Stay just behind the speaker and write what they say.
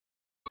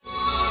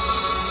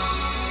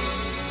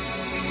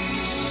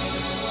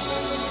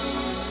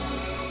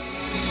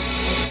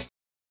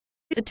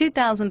The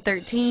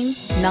 2013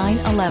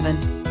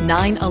 911.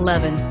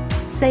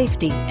 911.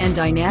 Safety and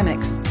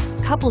dynamics,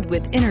 coupled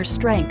with inner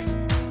strength,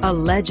 a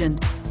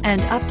legend,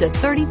 and up to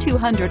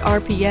 3,200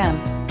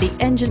 RPM, the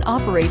engine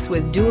operates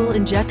with dual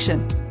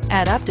injection.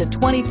 At up to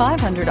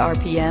 2,500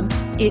 RPM,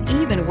 it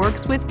even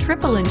works with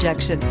triple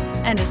injection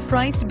and is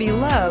priced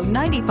below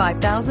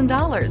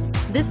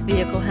 $95,000. This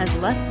vehicle has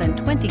less than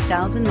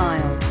 20,000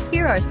 miles.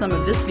 Here are some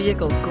of this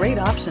vehicle's great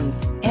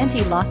options: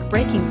 anti-lock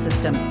braking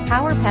system,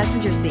 power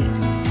passenger seat,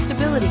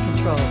 stability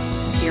control,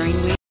 steering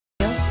wheel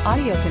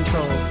audio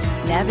controls,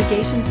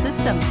 navigation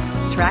system,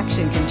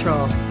 traction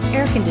control,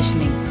 air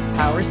conditioning,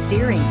 power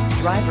steering,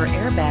 driver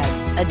airbag,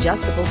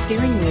 adjustable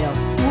steering wheel.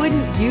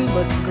 Wouldn't you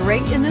look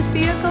great in this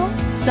vehicle?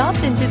 Stop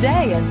in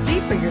today and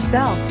see for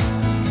yourself.